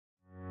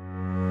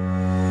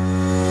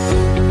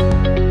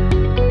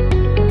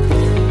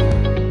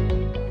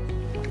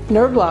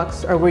Nerve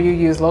blocks are where you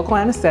use local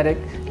anesthetic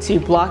to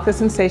block the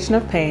sensation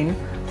of pain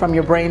from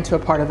your brain to a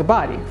part of the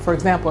body. For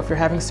example, if you're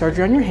having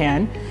surgery on your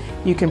hand,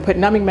 you can put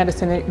numbing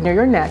medicine near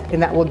your neck,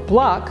 and that will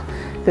block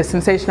the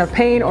sensation of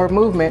pain or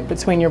movement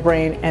between your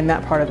brain and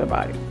that part of the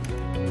body.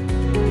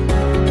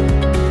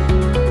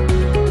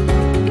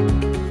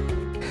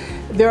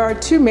 There are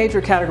two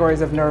major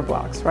categories of nerve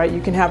blocks, right? You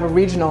can have a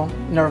regional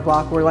nerve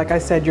block where, like I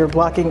said, you're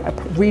blocking a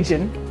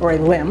region or a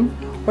limb,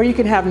 or you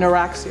can have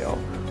neuraxial,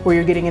 where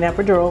you're getting an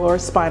epidural or a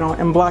spinal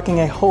and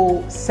blocking a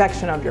whole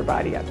section of your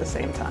body at the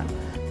same time.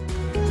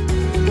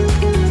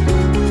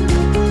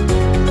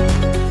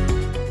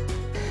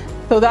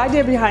 So the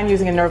idea behind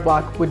using a nerve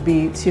block would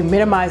be to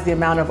minimize the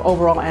amount of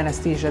overall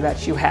anesthesia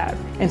that you have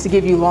and to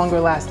give you longer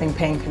lasting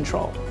pain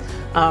control.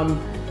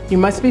 You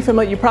must be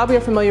familiar, you probably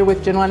are familiar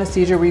with general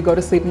anesthesia where you go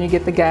to sleep and you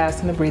get the gas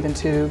and the breathing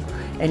tube,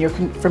 and you're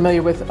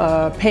familiar with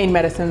pain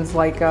medicines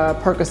like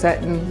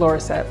Percocet and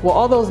Loricet. Well,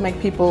 all those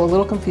make people a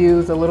little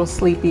confused, a little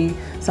sleepy,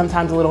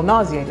 sometimes a little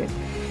nauseated.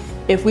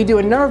 If we do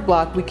a nerve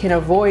block, we can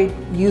avoid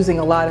using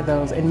a lot of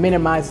those and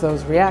minimize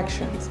those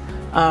reactions.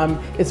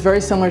 It's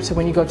very similar to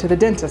when you go to the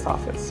dentist's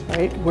office,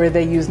 right? Where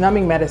they use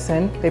numbing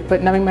medicine, they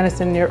put numbing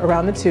medicine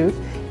around the tooth,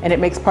 and it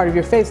makes part of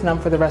your face numb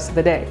for the rest of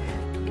the day.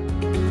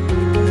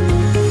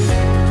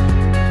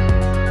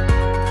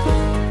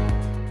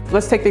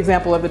 Let's take the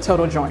example of the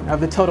total joint,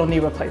 of the total knee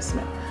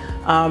replacement.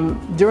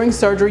 During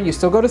surgery, you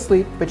still go to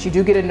sleep, but you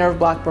do get a nerve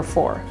block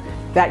before.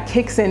 That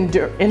kicks in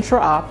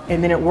intra-op,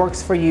 and then it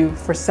works for you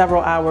for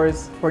several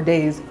hours or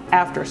days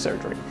after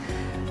surgery.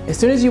 As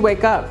soon as you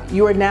wake up,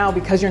 you are now,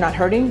 because you're not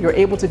hurting, you're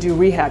able to do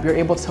rehab, you're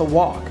able to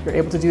walk, you're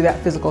able to do that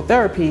physical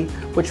therapy,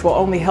 which will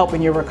only help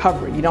in your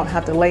recovery. You don't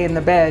have to lay in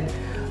the bed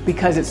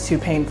because it's too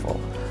painful.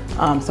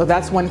 So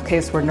that's one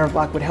case where nerve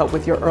block would help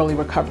with your early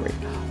recovery.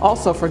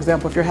 Also, for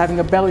example, if you're having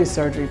a belly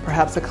surgery,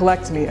 perhaps a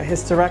colectomy, a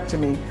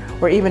hysterectomy,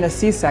 or even a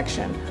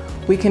C-section,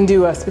 we can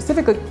do a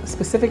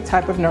specific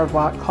type of nerve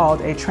block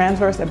called a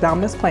transverse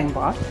abdominis plane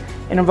block.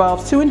 It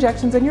involves 2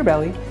 injections in your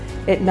belly.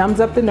 It numbs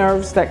up the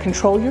nerves that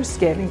control your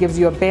skin and gives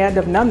you a band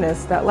of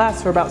numbness that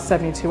lasts for about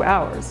 72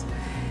 hours.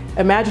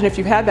 Imagine if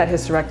you've had that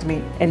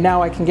hysterectomy and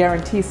now I can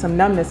guarantee some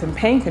numbness and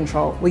pain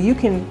control. Well, you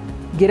can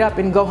get up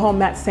and go home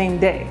that same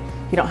day.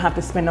 You don't have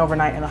to spend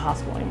overnight in the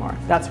hospital anymore.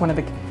 That's one of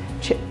the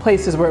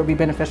places where it would be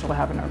beneficial to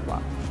have a nerve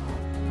block.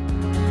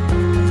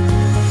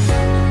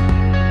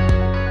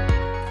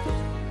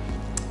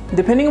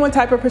 Depending on what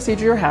type of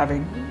procedure you're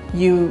having,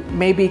 you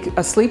may be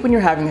asleep when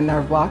you're having a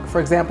nerve block. For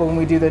example, when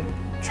we do the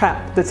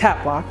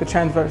TAP block, the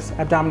transverse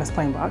abdominis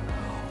plane block.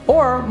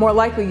 Or more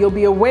likely, you'll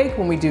be awake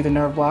when we do the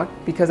nerve block,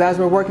 because as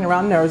we're working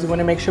around nerves, we want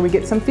to make sure we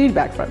get some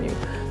feedback from you.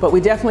 But we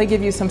definitely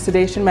give you some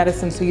sedation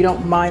medicine so you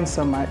don't mind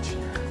so much.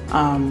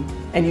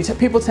 And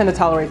people tend to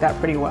tolerate that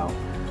pretty well.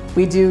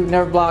 We do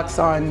nerve blocks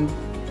on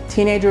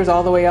teenagers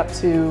all the way up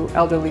to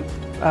elderly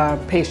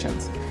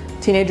patients.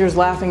 Teenagers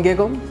laugh and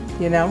giggle,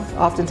 you know.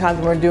 Oftentimes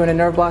when we're doing a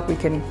nerve block, we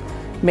can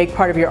make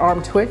part of your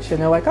arm twitch,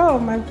 and they're like, oh,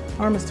 my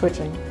arm is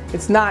twitching.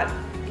 It's not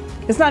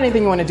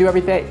anything you want to do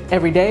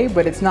every day,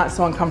 but it's not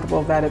so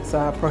uncomfortable that it's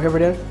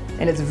prohibitive,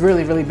 and it's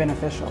really, really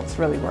beneficial. It's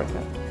really worth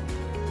it.